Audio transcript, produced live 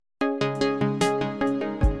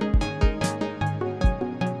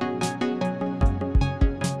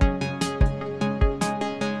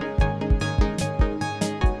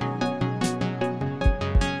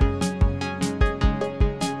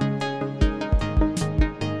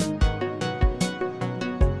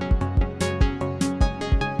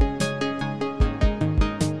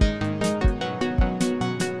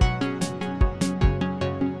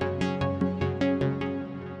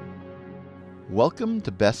Welcome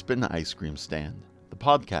to Bespin Ice Cream Stand, the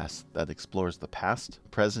podcast that explores the past,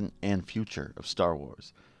 present, and future of Star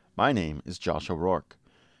Wars. My name is Josh O'Rourke.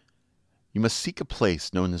 You must seek a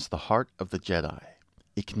place known as the Heart of the Jedi.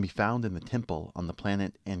 It can be found in the temple on the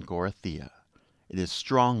planet Angora Thea. It is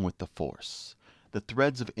strong with the Force. The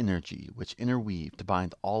threads of energy which interweave to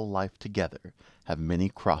bind all life together have many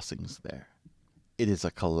crossings there. It is a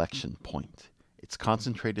collection point. Its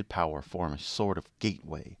concentrated power forms a sort of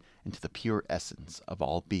gateway into the pure essence of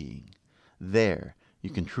all being. There,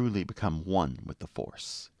 you can truly become one with the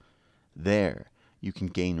Force. There, you can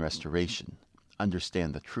gain restoration,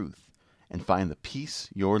 understand the truth, and find the peace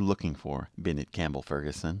you're looking for, Bennett Campbell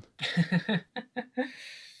Ferguson.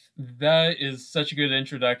 That is such a good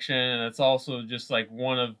introduction, and it's also just like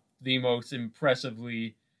one of the most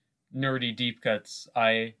impressively nerdy deep cuts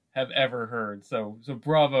I have ever heard. So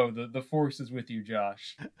bravo, the Force is with you,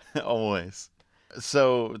 Josh. Always.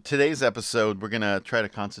 So today's episode, we're going to try to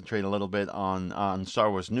concentrate a little bit on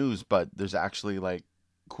Star Wars news, but there's actually like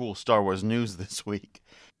cool Star Wars news this week.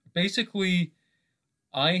 Basically,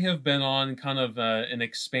 I have been on kind of an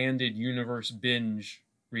expanded universe binge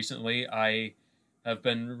recently. I have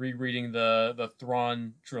been rereading the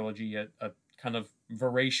Thrawn trilogy at a kind of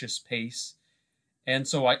voracious pace. And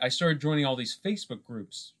so I started joining all these Facebook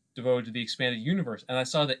groups devoted to the expanded universe. And I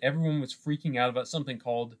saw that everyone was freaking out about something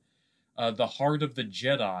called the Heart of the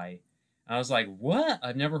Jedi. And I was like, what?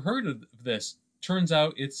 I've never heard of this. Turns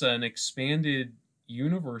out it's an expanded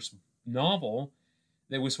universe novel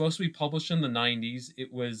that was supposed to be published in the 90s.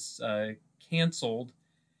 It was canceled.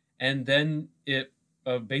 And then it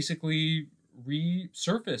basically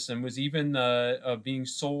resurfaced and was even being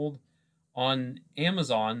sold on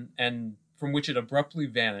Amazon, and from which it abruptly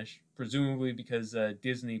vanished, presumably because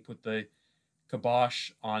Disney put the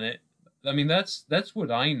kibosh on it. I mean, that's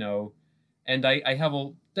what I know. And I have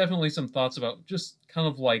definitely some thoughts about just kind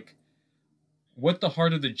of like what the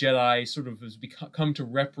Heart of the Jedi sort of has come to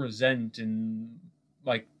represent in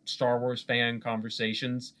like Star Wars fan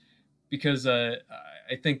conversations, because I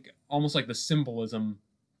think almost like the symbolism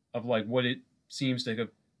of like what it seems to have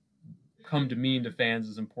come to mean to fans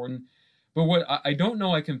is important. But what I don't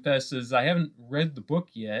know, I confess, is I haven't read the book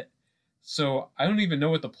yet, so I don't even know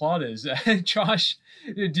what the plot is. Josh,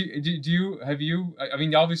 do you have you? I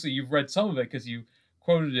mean, obviously you've read some of it because you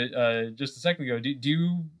quoted it just a second ago. Do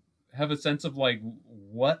you have a sense of like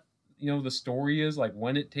what the story is, like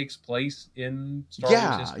when it takes place in Star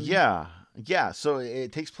Wars history? Yeah. So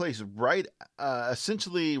it takes place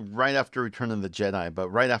essentially right after Return of the Jedi, but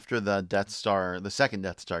right after the Death Star, the second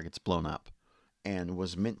Death Star, gets blown up, and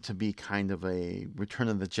was meant to be kind of a Return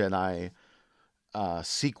of the Jedi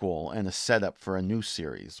sequel and a setup for a new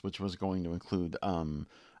series, which was going to include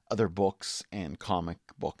other books and comic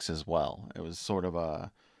books as well. It was sort of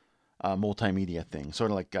a multimedia thing,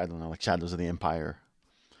 sort of like, I don't know, like Shadows of the Empire,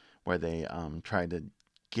 where they tried to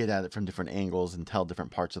get at it from different angles and tell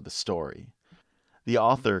different parts of the story. The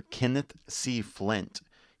author, Kenneth C. Flint,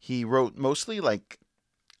 he wrote mostly like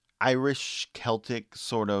Irish Celtic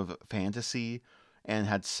sort of fantasy and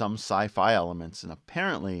had some sci-fi elements, and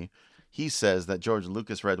apparently he says that George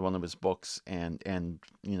Lucas read one of his books and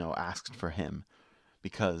asked for him,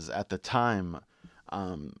 because at the time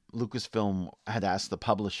Lucasfilm had asked the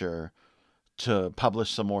publisher to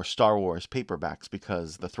publish some more Star Wars paperbacks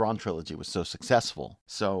because the Thrawn trilogy was so successful.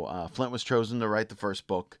 So Flint was chosen to write the first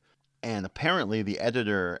book, and apparently the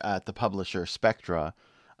editor at the publisher, Spectra,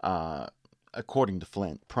 according to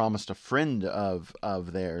Flint, promised a friend of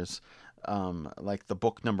theirs like the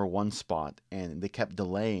book number 1 spot, and they kept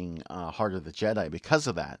delaying Heart of the Jedi because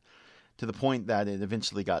of that, to the point that it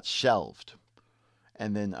eventually got shelved.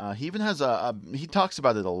 And then he even has he talks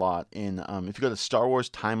about it a lot in, if you go to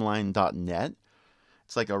StarWarsTimeline.net,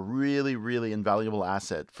 it's like a really, really invaluable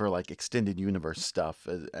asset for like extended universe stuff.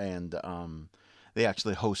 And they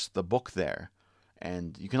actually host the book there.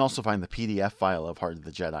 And you can also find the PDF file of Heart of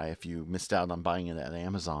the Jedi if you missed out on buying it at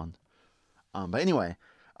Amazon. But anyway,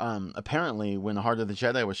 apparently when Heart of the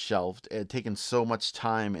Jedi was shelved, it had taken so much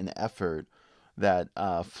time and effort that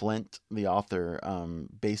Flint, the author,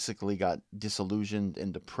 basically got disillusioned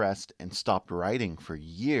and depressed and stopped writing for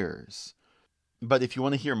years. But if you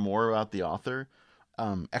want to hear more about the author,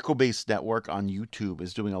 Echo Base Network on YouTube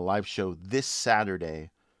is doing a live show this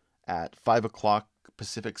Saturday at 5 o'clock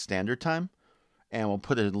Pacific Standard Time, and we'll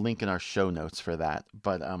put a link in our show notes for that.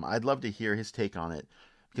 But I'd love to hear his take on it,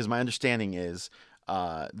 because my understanding is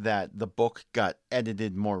that the book got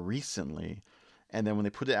edited more recently, and then when they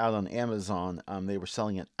put it out on Amazon, they were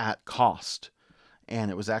selling it at cost.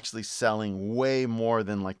 and it was actually selling way more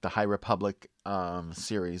than like the High Republic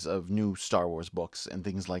series of new Star Wars books and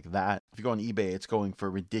things like that. If you go on eBay, it's going for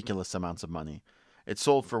ridiculous amounts of money. It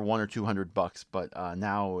sold for $100 or $200, but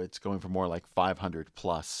now it's going for more like 500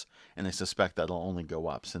 plus, and I suspect that'll only go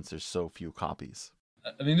up since there's so few copies.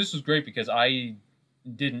 I mean, this was great because I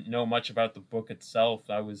didn't know much about the book itself.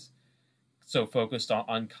 I was so focused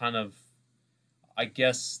on kind of, I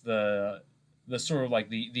guess, the sort of like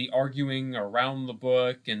the arguing around the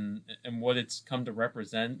book and what it's come to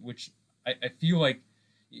represent, which I feel like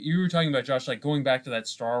you were talking about, Josh, like going back to that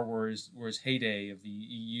Star Wars heyday of the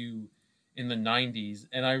EU in the 90s,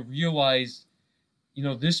 and I realized,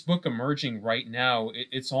 this book emerging right now,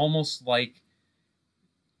 it's almost like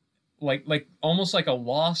almost like a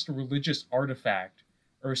lost religious artifact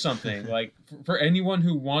or something. Like for anyone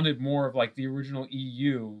who wanted more of like the original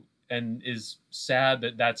EU and is sad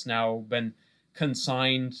that that's now been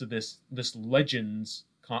consigned to this Legends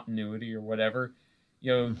continuity or whatever,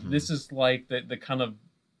 this is like the kind of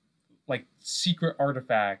like secret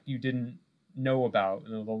artifact you didn't know about,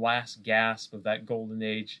 the last gasp of that golden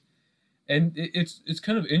age. And it's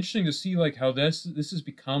kind of interesting to see like how this has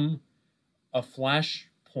become a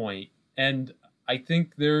flashpoint. And I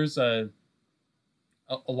think there's a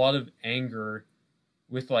lot of anger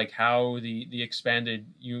with like how the expanded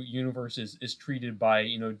universe is treated by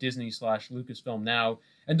Disney / Lucasfilm now,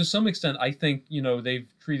 and to some extent I think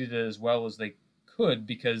they've treated it as well as they could,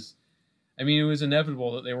 because I mean it was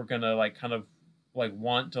inevitable that they were gonna like kind of like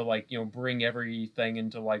want to like bring everything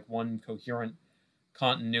into like one coherent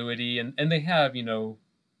continuity, and they have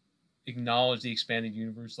acknowledged the expanded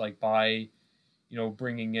universe like by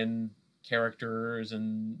bringing in characters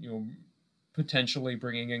and potentially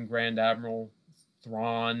bringing in Grand Admiral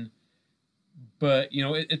Thrawn, but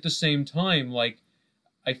at the same time, like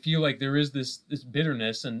I feel like there is this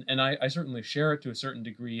bitterness, and I certainly share it to a certain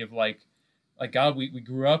degree of like God, we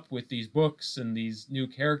grew up with these books and these new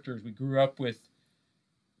characters. We grew up with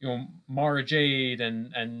Mara Jade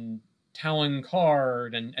and Talon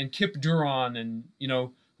Card and Kip Duron and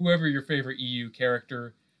whoever your favorite EU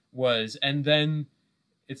character was, and then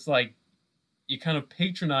it's like you kind of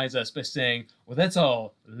patronize us by saying, well, that's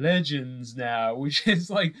all Legends now, which is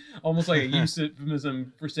like almost like a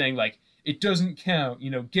euphemism for saying like it doesn't count,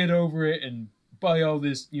 get over it and buy all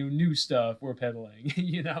this new stuff we're peddling.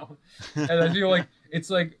 And I feel like it's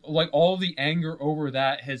like all the anger over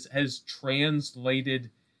that has translated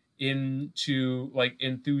into like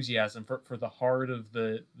enthusiasm for the heart of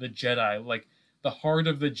the Jedi. Like the heart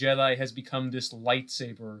of the Jedi has become this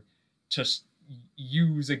lightsaber to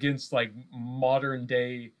use against like modern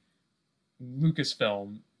day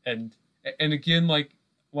Lucasfilm, and again like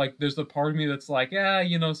there's the part of me that's like,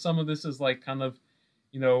 some of this is like kind of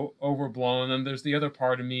overblown, and there's the other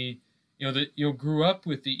part of me that grew up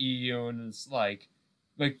with the EU and it's like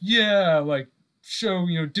show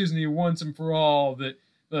Disney once and for all that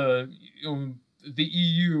the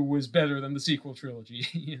EU was better than the sequel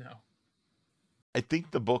trilogy. I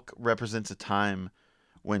think the book represents a time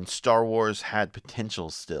when Star Wars had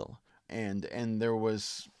potential still, and there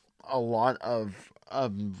was a lot of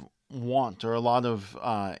want or a lot of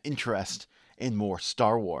interest in more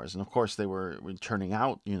Star Wars, and of course they were turning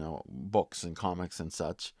out books and comics and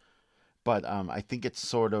such. But I think it's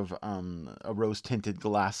sort of a rose-tinted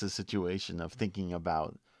glasses situation of thinking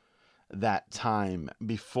about that time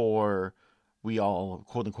before we all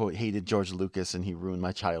quote unquote hated George Lucas and he ruined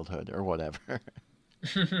my childhood or whatever.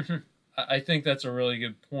 I think that's a really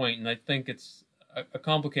good point, and I think it's a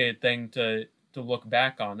complicated thing to look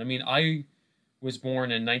back on. I mean, I was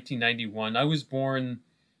born in 1991. I was born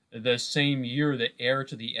the same year that Heir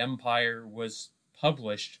to the Empire was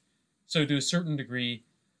published. So to a certain degree,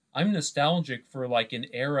 I'm nostalgic for like an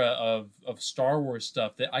era of Star Wars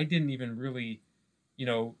stuff that I didn't even really,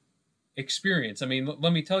 experience. I mean,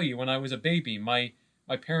 let me tell you, when I was a baby, my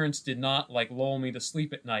parents did not like lull me to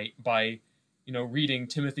sleep at night by reading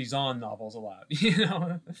Timothy Zahn novels aloud.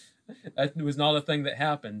 That was not a thing that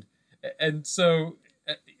happened. And so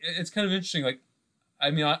it's kind of interesting. Like,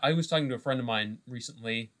 I mean, I was talking to a friend of mine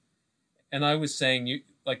recently, and I was saying,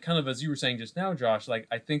 like, kind of as you were saying just now, Josh, like,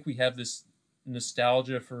 I think we have this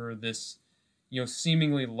nostalgia for this,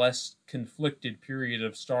 seemingly less conflicted period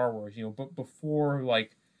of Star Wars, but before,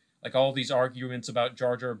 like all these arguments about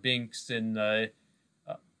Jar Jar Binks and,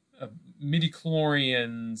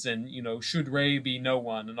 midi-chlorians and should Rey be no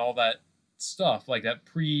one and all that stuff, like that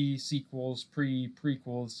pre-sequels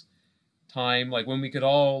pre-prequels time, like when we could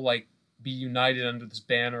all like be united under this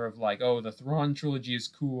banner of like, oh, the Thrawn trilogy is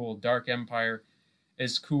cool, Dark Empire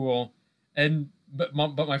is cool. And but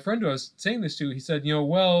my friend who I was saying this to, he said,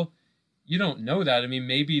 well, you don't know that. I mean,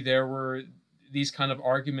 maybe there were these kind of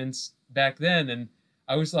arguments back then, and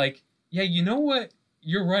I was like, yeah, you know what?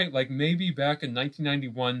 You're right. Like maybe back in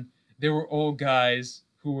 1991, there were old guys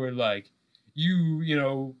who were like, you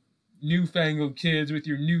know, newfangled kids with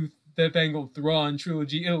your newfangled Thrawn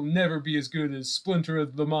trilogy, it'll never be as good as Splinter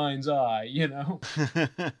of the Mind's Eye, you know?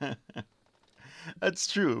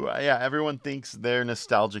 That's true. Yeah, everyone thinks their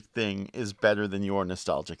nostalgic thing is better than your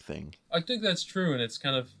nostalgic thing. I think that's true, and it's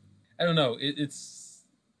kind of, I don't know, it's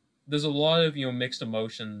there's a lot of mixed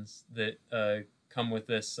emotions that come with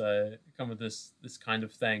this kind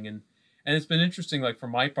of thing, and it's been interesting. Like for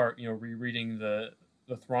my part, rereading the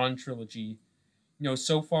Thrawn trilogy.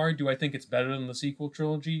 So far, do I think it's better than the sequel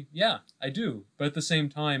trilogy? Yeah, I do. But at the same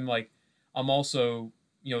time, like I'm also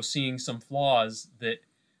seeing some flaws that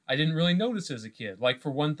I didn't really notice as a kid. Like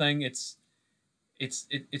for one thing, it's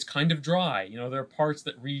kind of dry. There are parts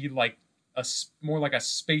that read like more like a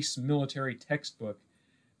space military textbook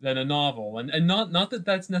than a novel, and not that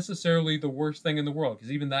that's necessarily the worst thing in the world,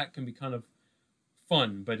 because even that can be kind of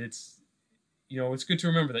fun. But it's good to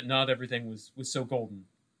remember that not everything was so golden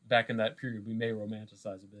back in that period. We may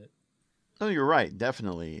romanticize a bit. No, you're right.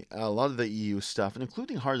 Definitely, a lot of the EU stuff, and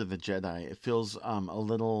including Heart of the Jedi, it feels a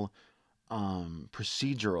little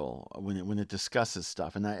procedural when it discusses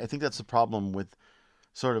stuff, and I think that's the problem with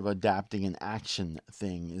sort of adapting an action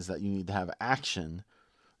thing, is that you need to have action,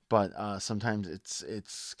 but sometimes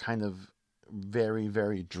it's kind of very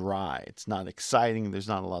very dry. It's not exciting. There's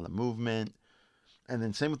not a lot of movement, and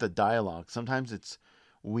then same with the dialogue. Sometimes it's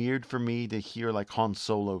weird for me to hear like Han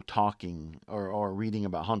Solo talking, or reading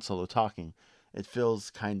about Han Solo talking. It feels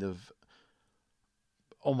kind of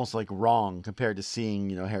almost like wrong compared to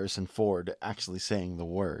seeing Harrison Ford actually saying the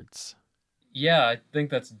words. Yeah, I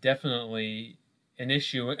think that's definitely an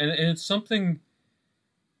issue, and it's something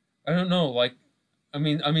I don't know. Like, I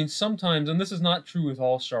mean, sometimes, and this is not true with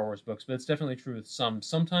all Star Wars books, but it's definitely true with some.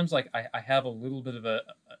 Sometimes, like, I have a little bit of a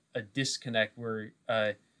disconnect where,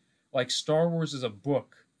 like, Star Wars as a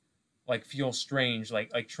book, like, feels strange.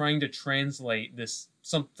 Like trying to translate this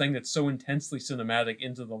something that's so intensely cinematic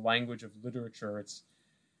into the language of literature.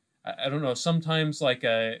 I don't know. Sometimes, like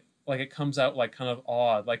it comes out like kind of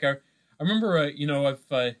odd. Like I remember, I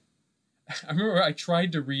remember I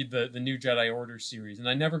tried to read the new Jedi Order series, and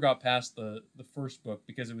I never got past the first book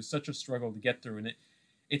because it was such a struggle to get through. And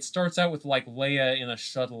it starts out with like Leia in a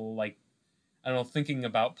shuttle, like I don't know, thinking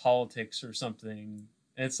about politics or something.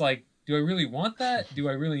 And it's like, do I really want that? Do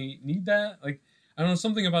I really need that? Like I don't know,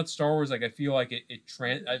 something about Star Wars. Like I feel like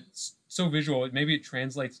it's so visual. Maybe it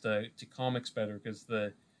translates to comics better because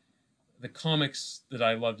the comics that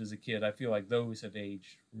I loved as a kid, I feel like those have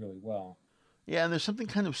aged really well. Yeah, and there's something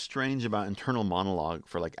kind of strange about internal monologue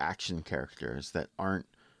for like action characters that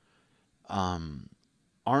um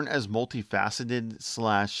aren't as multifaceted,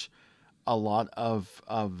 slash a lot of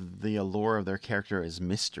the allure of their character is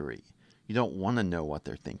mystery. You don't want to know what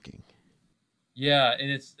they're thinking. Yeah,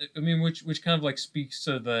 and I mean, which kind of like speaks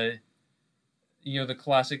to the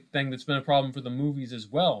classic thing that's been a problem for the movies as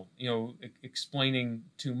well. Explaining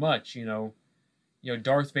too much.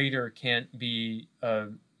 Darth Vader can't be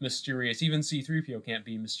mysterious. Even C-3PO can't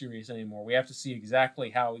be mysterious anymore. We have to see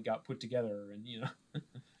exactly how he got put together, and.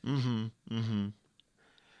 Mm-hmm. Mm-hmm.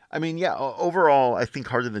 I mean, yeah. Overall, I think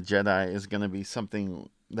Heart of the Jedi is going to be something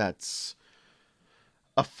that's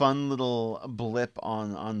a fun little blip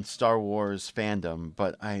on Star Wars fandom.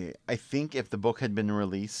 But I think if the book had been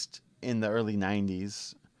released in the early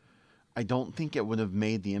 '90s, I don't think it would have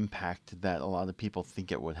made the impact that a lot of people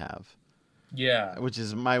think it would have. Yeah, Which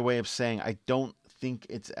is my way of saying I don't think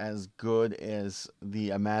it's as good as the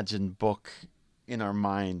imagined book in our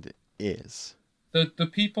mind is. the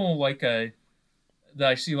people that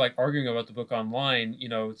I see like arguing about the book online,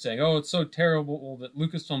 saying, "Oh, it's so terrible that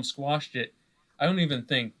Lucasfilm squashed it." I don't even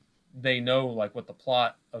think they know like what the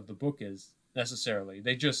plot of the book is necessarily.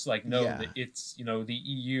 They just like know Yeah. that it's the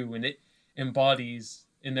EU, and it embodies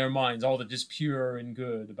in their minds all that is pure and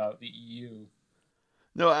good about the EU.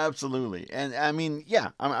 No, absolutely. And I mean, yeah,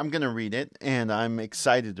 I'm going to read it and I'm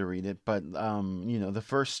excited to read it. But, the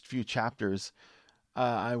first few chapters,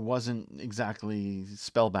 I wasn't exactly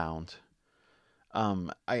spellbound.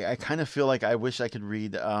 I kind of feel like I wish I could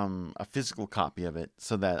read a physical copy of it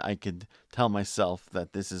so that I could tell myself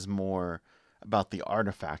that this is more about the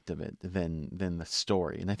artifact of it than the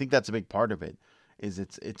story. And I think that's a big part of it. Is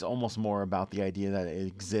it's almost more about the idea that it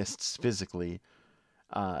exists physically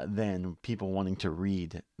than people wanting to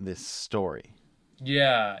read this story.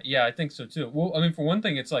 Yeah, yeah, I think so too. Well, I mean, for one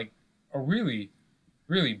thing, it's like a really,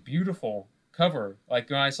 really beautiful. cover. Like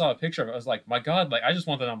when I saw a picture of it, I was like, my God, like I just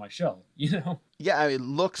want that on my shelf, you know? Yeah, it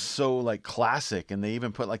looks so like classic, and they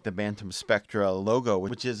even put like the Bantam Spectra logo,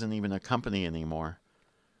 which isn't even a company anymore.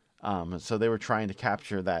 So they were trying to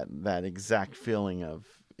capture that exact feeling of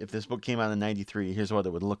if this book came out in '93, here's what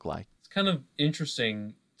it would look like. It's kind of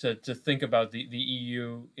interesting to think about the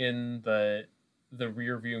EU in the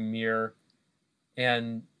rear view mirror,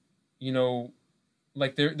 and you know,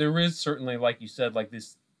 like there is certainly, like you said, like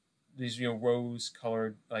these rose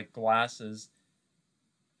colored like glasses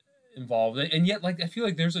involved, and yet like I feel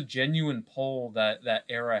like there's a genuine pull that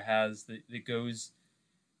era has that goes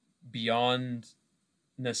beyond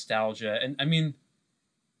nostalgia. And I mean,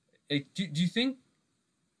 do you think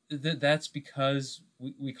that that's because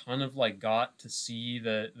we kind of like got to see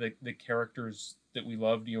the characters that we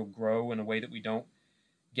loved, grow in a way that we don't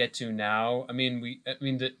get to now? I mean,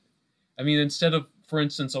 instead of, for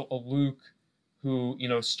instance, a Luke who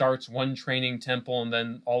starts one training temple and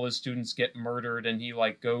then all his students get murdered and he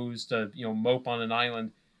like goes to mope on an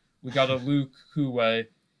island. We got a Luke who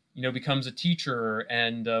becomes a teacher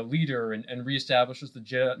and a leader and reestablishes the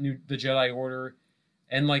Jedi Order,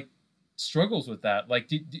 and like struggles with that. Like,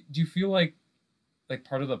 do you feel like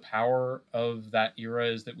part of the power of that era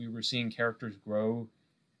is that we were seeing characters grow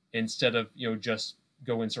instead of just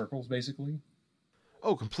go in circles, basically?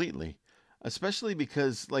 Oh, completely. Especially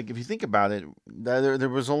because, like, if you think about it, there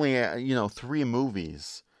was only 3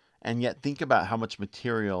 movies, and yet think about how much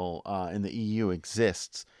material in the EU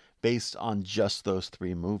exists based on just those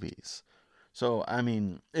 3 movies. So, I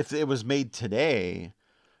mean, if it was made today,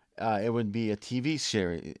 it would be a TV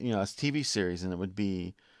series, and it would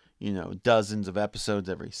be, dozens of episodes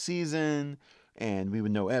every season, and we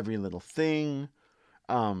would know every little thing.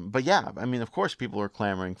 But yeah, I mean, of course, people are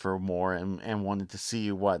clamoring for more and wanted to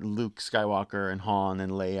see what Luke Skywalker and Han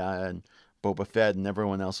and Leia and Boba Fett and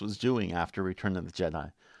everyone else was doing after Return of the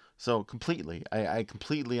Jedi. So completely, I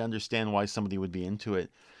completely understand why somebody would be into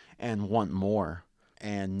it and want more.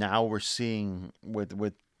 And now we're seeing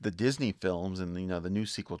with the Disney films and the new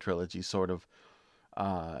sequel trilogy sort of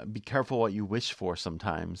be careful what you wish for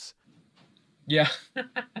sometimes. Yeah.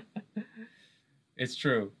 It's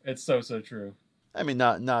true. It's so true. I mean,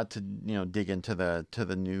 not to dig into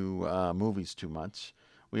the new movies too much.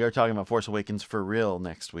 We are talking about Force Awakens for real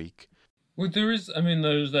next week. Well, there's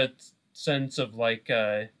that sense of like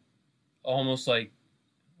almost like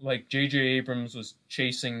J.J. Abrams was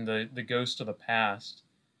chasing the ghost of the past,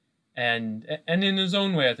 and in his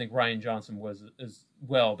own way, I think Ryan Johnson was as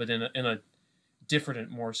well, but in a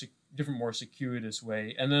different, more circuitous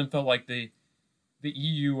way. And then it felt like the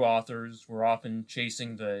EU authors were often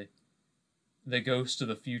chasing the ghost of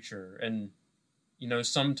the future, and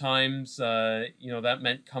sometimes that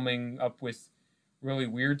meant coming up with really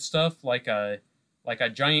weird stuff like a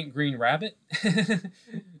giant green rabbit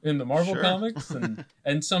in the Marvel Sure. comics,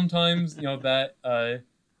 and sometimes that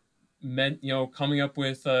meant coming up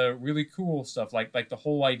with really cool stuff like the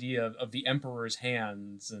whole idea of the Emperor's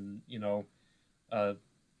hands, and uh,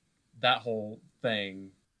 that whole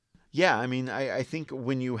thing. Yeah, I mean, I think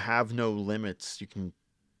when you have no limits, you can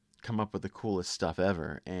come up with the coolest stuff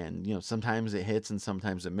ever. And sometimes it hits and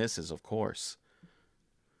sometimes it misses, of course.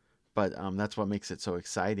 But that's what makes it so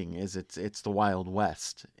exciting. Is it's the Wild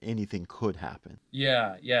West. Anything could happen.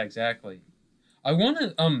 Yeah, exactly. I want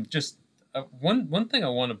to just one thing I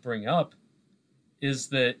want to bring up is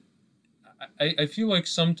that I feel like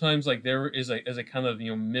sometimes like there is a kind of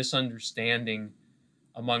misunderstanding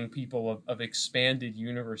among people of expanded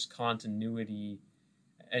universe continuity,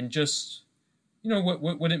 and just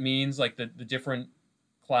what it means, like the different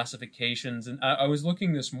classifications. And I was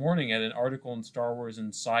looking this morning at an article in Star Wars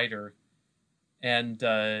Insider, and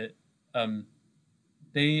um,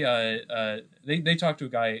 they talked to a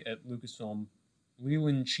guy at Lucasfilm,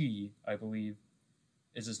 Leland Chi, I believe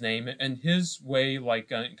is his name, and his way, like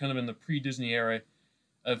kind of in the pre-Disney era,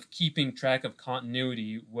 of keeping track of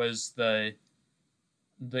continuity was the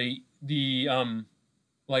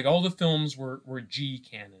like all the films were G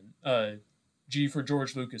canon, G for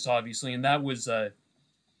George Lucas, obviously, and that was like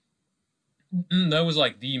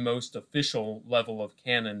the most official level of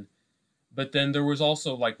canon. But then there was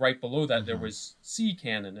also, like, right below that there Hmm. was C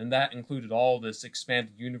canon, and that included all this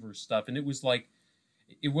expanded universe stuff, and it was like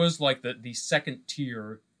the second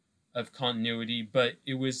tier of continuity, but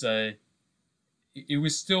it was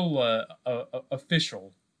still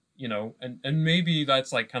official, and maybe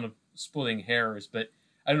that's like kind of splitting hairs, but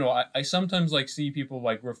I don't know. I sometimes like see people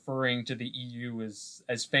like referring to the EU as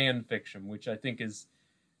fan fiction, which I think is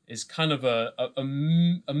kind of a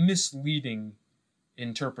misleading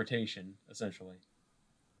interpretation, essentially.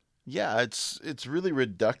 Yeah, it's really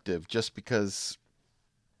reductive just because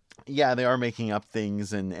yeah, they are making up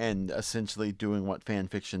things and essentially doing what fan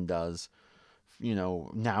fiction does,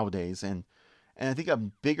 nowadays. And I think a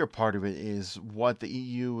bigger part of it is what the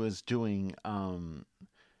EU is doing.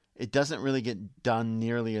 It doesn't really get done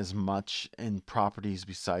nearly as much in properties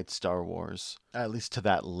besides Star Wars, at least to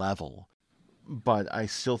that level. But I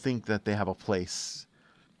still think that they have a place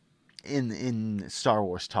in Star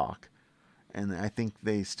Wars talk, and I think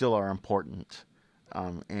they still are important.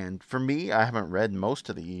 And for me, I haven't read most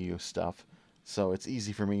of the EU stuff, so it's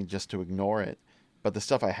easy for me just to ignore it. But the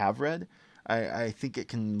stuff I have read, I think it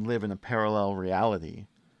can live in a parallel reality.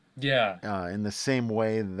 Yeah. In the same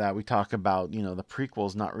way that we talk about, the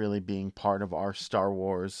prequels not really being part of our Star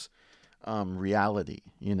Wars reality,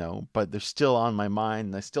 but they're still on my mind.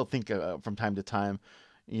 And I still think from time to time,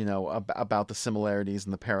 about the similarities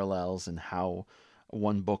and the parallels and how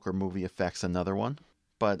one book or movie affects another one.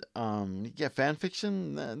 But yeah, fan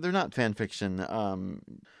fiction, they're not fan fiction.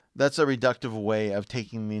 That's a reductive way of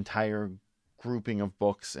taking the entire grouping of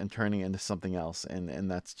books and turning it into something else.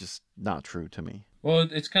 And that's just not true to me. Well,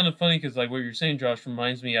 it's kind of funny because like what you're saying, Josh,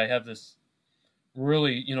 reminds me. I have this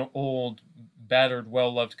really old, battered,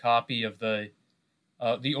 well loved copy of the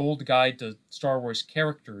old guide to Star Wars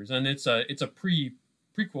characters, and it's a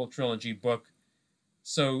prequel trilogy book.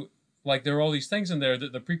 So like there are all these things in there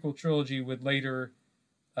that the prequel trilogy would later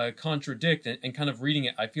contradict, and kind of reading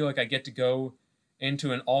it, I feel like I get to go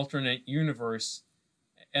into an alternate universe,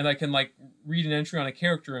 and I can like read an entry on a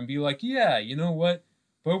character and be like, yeah, you know what?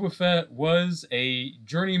 Boba Fett was a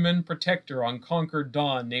journeyman protector on Conquered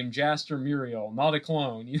Dawn named Jaster Muriel, not a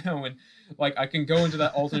clone, and like I can go into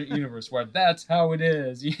that alternate universe where that's how it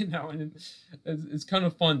is, and it's kind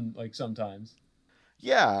of fun, like sometimes.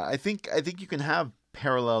 Yeah, I think you can have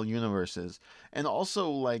parallel universes, and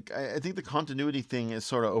also like I think the continuity thing is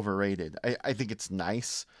sort of overrated. I think it's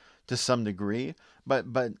nice to some degree, but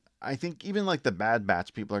I think even like the Bad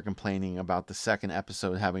Batch people are complaining about the second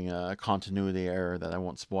episode having a continuity error that I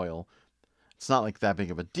won't spoil. It's not like that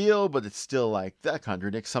big of a deal, but it's still like that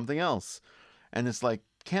contradicts something else. And it's like,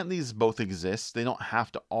 can't these both exist? They don't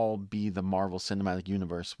have to all be the Marvel Cinematic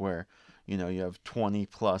Universe where, you have 20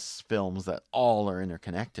 plus films that all are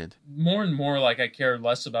interconnected. More and more, like I care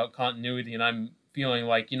less about continuity, and I'm feeling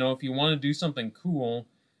like if you want to do something cool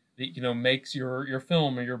that makes your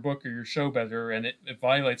film or your book or your show better, and it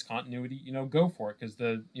violates continuity, go for it, because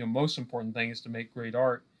the most important thing is to make great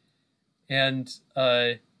art. And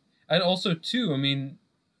also too, I mean,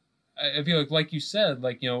 I feel like you said,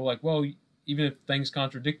 like like, well, even if things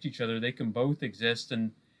contradict each other, they can both exist.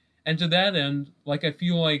 And to that end, like I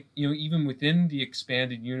feel like even within the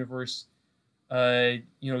expanded universe,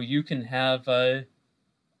 you can have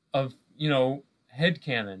of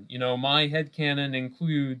headcanon. My headcanon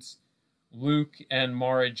includes Luke and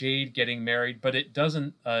Mara Jade getting married, but it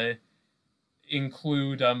doesn't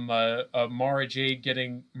include Mara Jade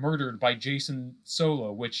getting murdered by Jason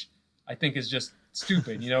Solo, which I think is just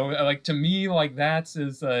stupid. Like to me, like that's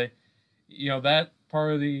is that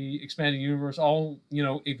part of the expanded universe. I'll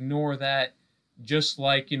ignore that, just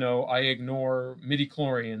like I ignore midi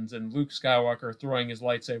chlorians and Luke Skywalker throwing his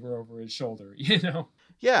lightsaber over his shoulder.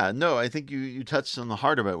 Yeah, no, I think you touched on the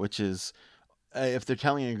heart of it, which is if they're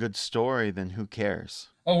telling a good story, then who cares?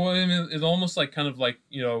 Oh, well, I mean, it almost like kind of like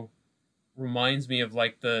reminds me of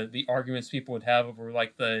like the arguments people would have over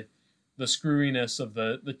like the screwiness of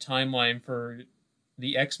the timeline for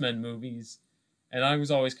the X-Men movies. And I was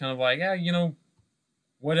always kind of like, yeah,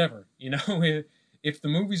 whatever. If the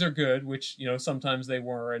movies are good, which sometimes they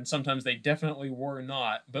were, and sometimes they definitely were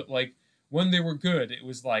not, but like when they were good, it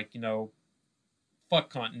was like fuck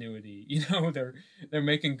continuity. They're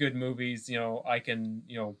making good movies. I can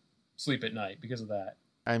sleep at night because of that.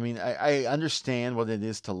 I mean, I understand what it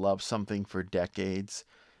is to love something for decades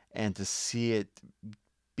and to see it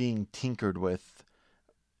being tinkered with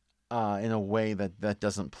in a way that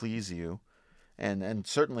doesn't please you. And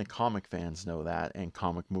certainly comic fans know that, and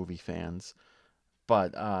comic movie fans.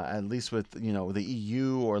 But at least with the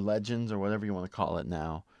EU or Legends or whatever you want to call it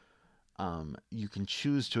now, you can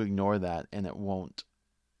choose to ignore that, and it won't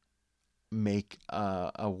make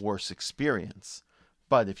a worse experience.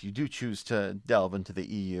 But if you do choose to delve into the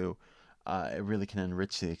EU, it really can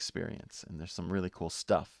enrich the experience, and there's some really cool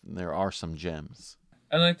stuff, and there are some gems.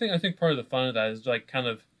 And I think part of the fun of that is like kind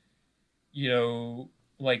of you know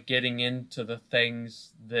like getting into the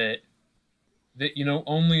things that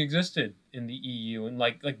only existed in the EU, and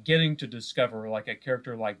like getting to discover like a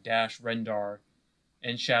character like Dash Rendar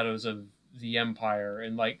and Shadows of the Empire,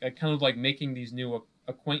 and like kind of like making these new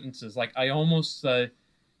acquaintances. Like I almost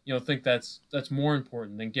think that's more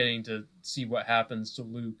important than getting to see what happens to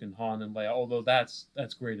Luke and Han and Leia. Although that's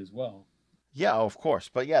great as well. Yeah, of course.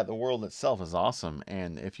 But yeah, the world itself is awesome.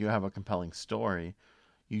 And if you have a compelling story,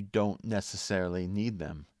 you don't necessarily need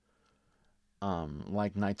them.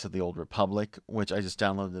 Like Knights of the Old Republic, which I just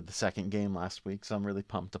downloaded the second game last week, so I'm really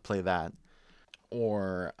pumped to play that.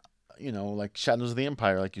 Or, like Shadows of the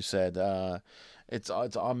Empire, like you said. It's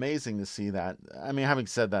amazing to see that. I mean, having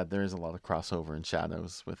said that, there is a lot of crossover in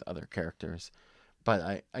Shadows with other characters.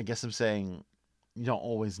 But I guess I'm saying you don't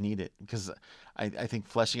always need it because I think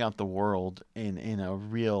fleshing out the world in a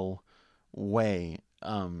real way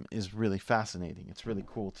is really fascinating. It's really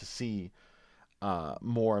cool to see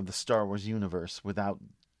more of the Star Wars universe without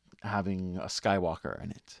having a Skywalker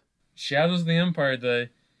in it. Shadows of the Empire, the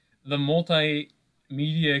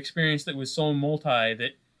multimedia experience that was so multi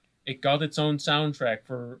that it got its own soundtrack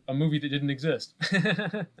for a movie that didn't exist.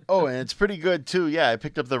 Oh, and it's pretty good too. Yeah, I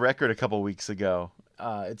picked up the record a couple weeks ago.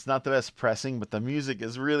 It's not the best pressing, but the music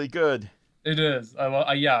is really good. It is.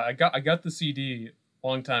 I got the CD a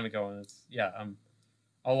long time ago, and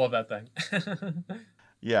I love that thing.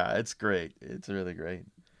 Yeah, it's great. It's really great.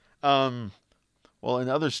 Um, well, in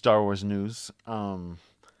other Star Wars news, I'm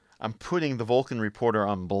putting the Vulcan Reporter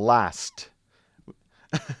on blast.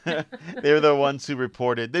 They're the ones who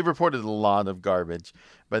reported. They reported a lot of garbage,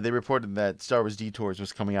 but they reported that Star Wars Detours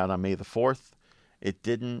was coming out on May the 4th. It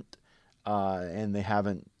didn't, and they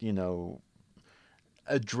haven't,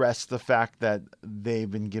 addressed the fact that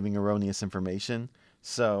they've been giving erroneous information.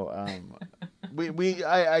 So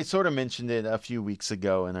I sort of mentioned it a few weeks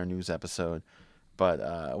ago in our news episode, but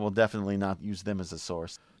we'll definitely not use them as a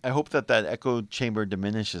source. I hope that echo chamber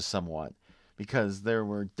diminishes somewhat because there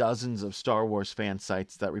were dozens of Star Wars fan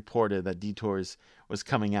sites that reported that Detours was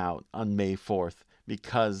coming out on May 4th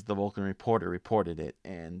because the Vulcan Reporter reported it.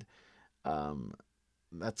 And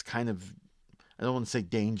that's kind of, I don't want to say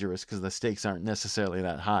dangerous because the stakes aren't necessarily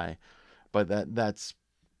that high, but that's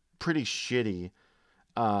pretty shitty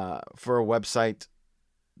for a website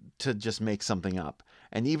to just make something up.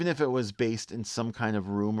 And even if it was based in some kind of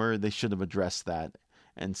rumor, they should have addressed that.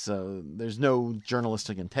 And so there's no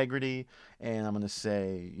journalistic integrity. And I'm going to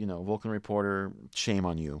say, Vulcan Reporter, shame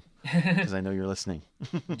on you because I know you're listening.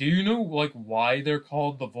 Do you know why they're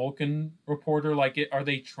called the Vulcan Reporter? Are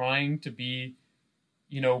they trying to be,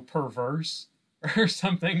 perverse or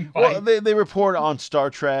something? Well, they report on Star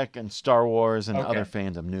Trek and Star Wars and Okay. other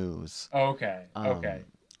fandom news. Okay. Okay.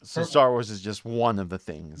 So Star Wars is just one of the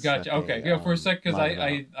things. Gotcha. Okay. Yeah. For a sec, because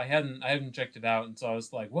I I hadn't checked it out, and so I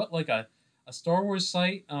was like, what? Like a Star Wars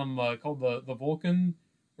site called the Vulcan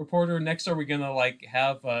Reporter. Next, are we gonna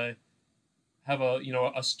have a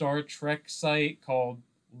a Star Trek site called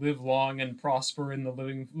Live Long and Prosper in the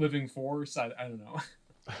Living Force? I don't know.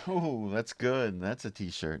 Oh, that's good. That's a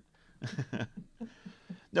T-shirt.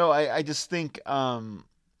 No, I just think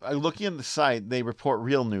looking at the site, they report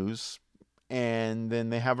real news, and then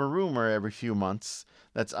they have a rumor every few months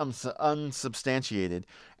that's unsubstantiated,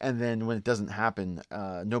 and then when it doesn't happen,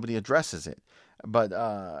 nobody addresses it. But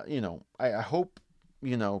I hope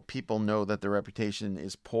people know that their reputation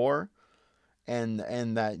is poor, and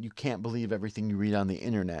that you can't believe everything you read on the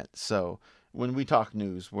internet. So when we talk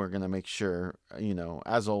news, we're going to make sure,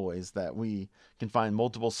 as always, that we can find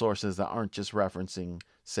multiple sources that aren't just referencing,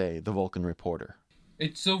 say, the Vulcan Reporter.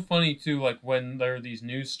 It's so funny too, when there are these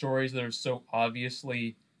news stories that are so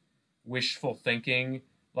obviously wishful thinking,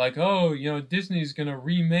 Disney's gonna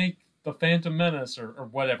remake the Phantom Menace or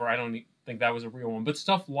whatever. I don't think that was a real one, but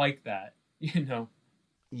stuff like that.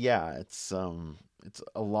 Yeah, it's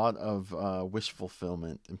a lot of wish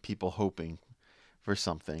fulfillment and people hoping for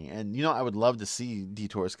something. And I would love to see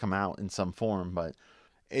Detours come out in some form, but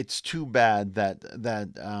it's too bad that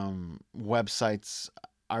websites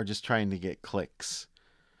are just trying to get clicks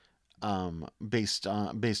based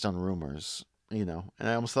on rumors, And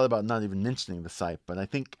I almost thought about not even mentioning the site, but I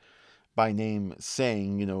think by name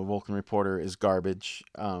saying, Vulcan Reporter is garbage.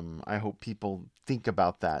 I hope people think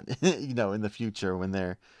about that, in the future when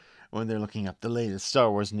they're looking up the latest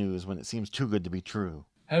Star Wars news when it seems too good to be true.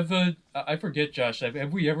 I forget, Josh.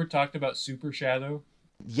 Have we ever talked about Super Shadow?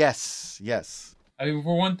 Yes. I mean,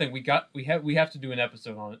 for one thing, we have to do an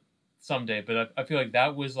episode on it someday. But I feel like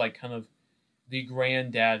that was kind of the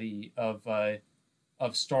granddaddy of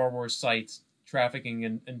Star Wars sites trafficking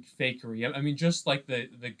and fakery. I mean, just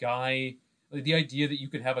the guy, the idea that you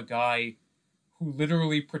could have a guy who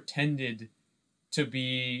literally pretended to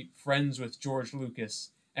be friends with George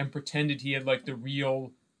Lucas and pretended he had the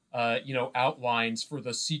real outlines for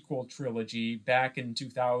the sequel trilogy back in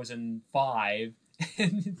 2005.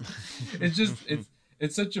 And it's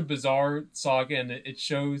it's such a bizarre saga, and it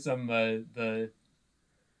shows the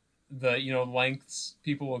lengths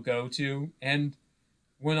people will go to. And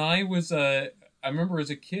when I remember as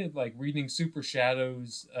a kid like reading Super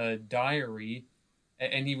Shadow's diary,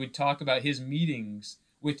 and he would talk about his meetings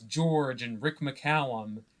with George and Rick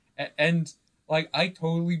McCallum, and like I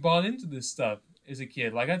totally bought into this stuff as a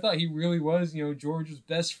kid. Like I thought he really was, George's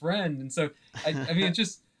best friend. And so I mean, it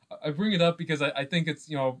just I bring it up because I think it's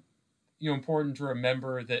important to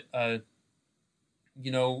remember that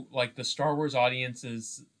like the Star Wars audience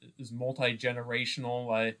is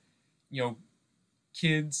multi-generational.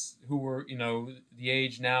 Kids who were the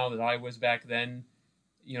age now that I was back then,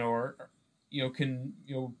 are can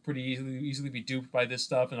pretty easily be duped by this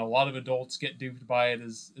stuff, and a lot of adults get duped by it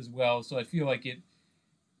as well. So I feel like it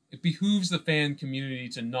behooves the fan community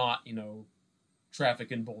to not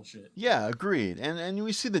traffic in bullshit. Yeah, agreed. And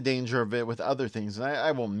we see the danger of it with other things, and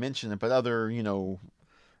I won't mention it, but other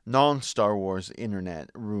non-Star Wars internet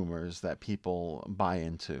rumors that people buy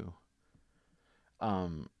into.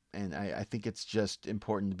 And I think it's just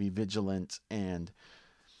important to be vigilant. And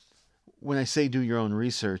when I say do your own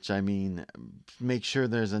research, I mean make sure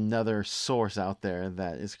there's another source out there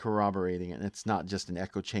that is corroborating it, and it's not just an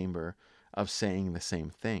echo chamber of saying the same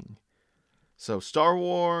thing. So Star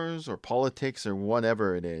Wars or politics or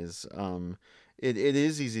whatever it is, it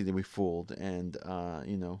is easy to be fooled. And,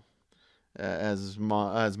 as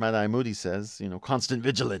Mad-Eye Moody says, constant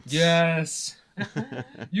vigilance. Yes!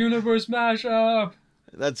 Universe mashup!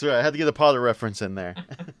 That's right. I had to get a Potter reference in there.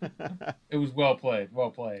 It was well played.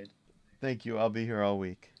 Well played. Thank you. I'll be here all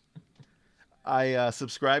week. I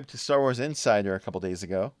subscribed to Star Wars Insider a couple days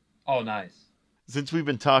ago. Oh, nice. Since we've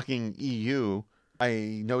been talking EU,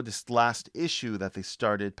 I noticed last issue that they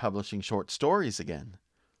started publishing short stories again.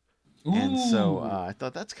 Ooh. And so I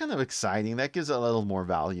thought that's kind of exciting. That gives it a little more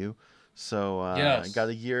value. So yes. I got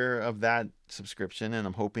a year of that subscription, and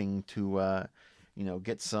I'm hoping to,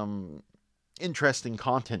 get some interesting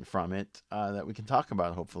content from it that we can talk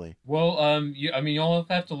about, hopefully. Well, you'll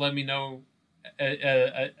have to let me know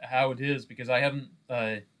how it is, because I haven't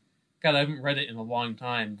I haven't read it in a long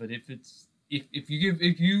time. But if you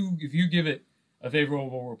give it a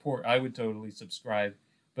favorable report, I would totally subscribe.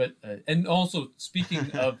 But and also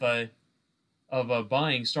speaking of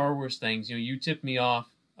buying Star Wars things, you tipped me off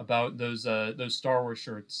about those Star Wars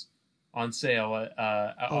shirts on sale on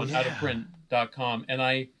outofprint.com, and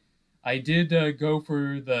I did go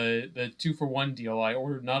for the 2-for-1 deal. I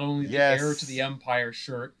ordered not only the Heir to the Empire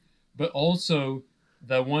shirt, but also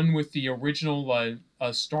the one with the original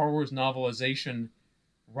Star Wars novelization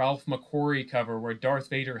Ralph McQuarrie cover, where Darth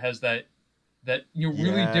Vader has that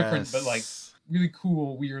really different but like really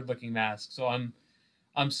cool, weird looking mask. So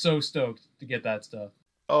I'm so stoked to get that stuff.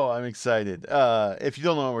 Oh, I'm excited. If you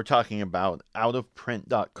don't know what we're talking about,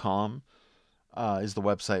 outofprint.com is the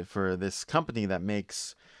website for this company that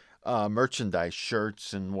makes merchandise,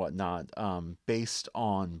 shirts and whatnot, based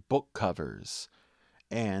on book covers.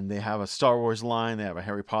 And they have a Star Wars line, they have a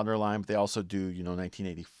Harry Potter line, but they also do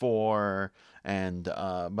 1984 and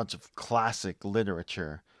a bunch of classic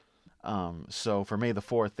literature. So for May the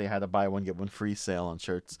 4th, they had a buy one get one free sale on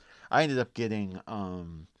shirts. I ended up getting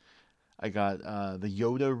I got the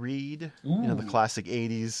Yoda read, the classic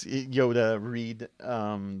 80s Yoda read,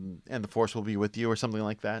 and The Force Will Be With You or something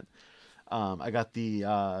like that. I got the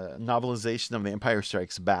novelization of The Empire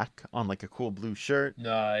Strikes Back on like a cool blue shirt.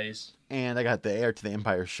 Nice. And I got the Heir to the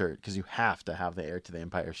Empire shirt, because you have to have the Heir to the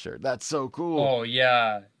Empire shirt. That's so cool. Oh,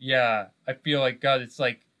 yeah. Yeah. I feel like, God, it's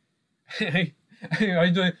like... I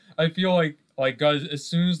feel like God, as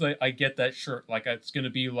soon as I get that shirt, like it's going to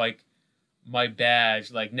be like my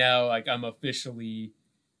badge. Like now, like I'm officially,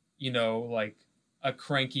 like a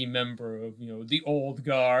cranky member of, the old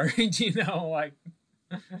guard, like...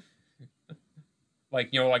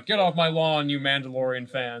 Like, get off my lawn, you Mandalorian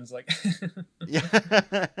fans. Like, yeah,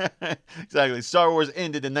 exactly. Star Wars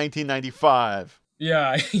ended in 1995.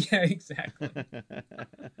 Yeah, exactly.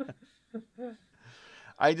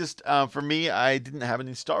 I just, for me, I didn't have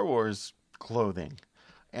any Star Wars clothing.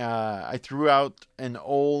 I threw out an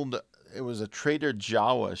old, it was a Trader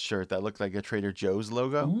Jawa shirt that looked like a Trader Joe's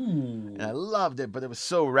logo. Ooh. And I loved it, but it was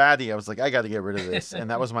so ratty. I was like, I got to get rid of this. And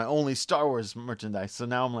that was my only Star Wars merchandise. So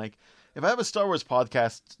now I'm like, if I have a Star Wars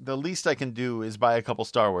podcast, the least I can do is buy a couple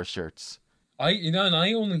Star Wars shirts. And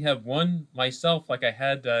I only have one myself. Like I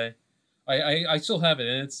had, I still have it,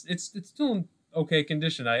 and it's still in okay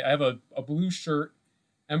condition. I have a blue shirt,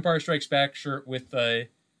 Empire Strikes Back shirt with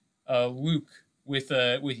Luke with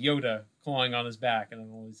Yoda clawing on his back, and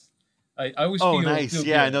I always feel nice.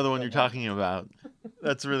 Feel I know the one you're talking about.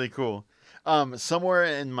 That's really cool. Somewhere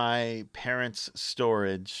in my parents'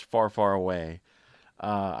 storage, far, far away,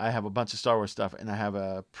 I have a bunch of Star Wars stuff, and I have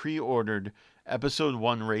a pre-ordered Episode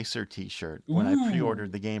 1 Racer t-shirt when I Ooh.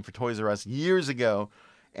 pre-ordered the game for Toys R Us years ago,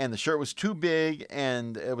 and the shirt was too big,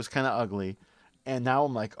 and it was kind of ugly. And now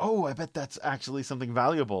I'm like, oh, I bet that's actually something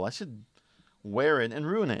valuable. I should wear it and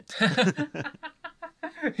ruin it.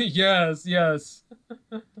 Yes, yes.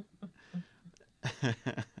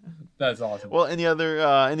 That's awesome. Well, any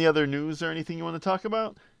other news or anything you want to talk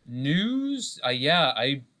about? News? Yeah,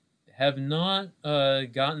 I have not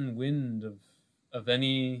gotten wind of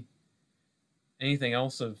anything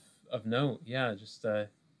else of note. Yeah, just I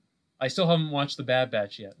still haven't watched the Bad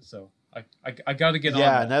Batch yet, so I got to get on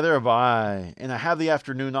Yeah, that. neither have I. And I have the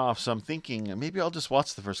afternoon off, so I'm thinking maybe I'll just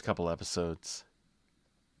watch the first couple episodes.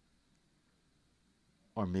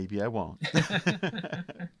 Or maybe I won't.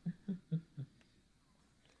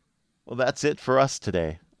 Well, that's it for us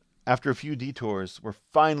today. After a few detours, we're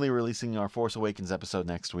finally releasing our Force Awakens episode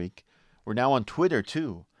next week. We're now on Twitter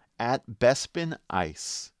too, at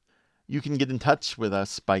BespinIce. You can get in touch with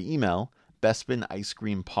us by email,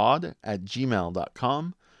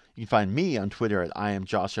 bespinicecreampod@gmail.com. You can find me on Twitter at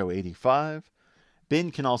IamJosho85.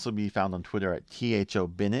 Ben can also be found on Twitter at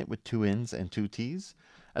THOBennett with 2 N's and 2 T's,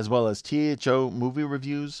 as well as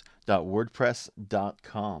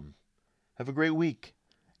thomoviereviews.wordpress.com. Have a great week,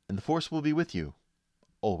 and the Force will be with you,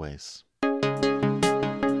 always.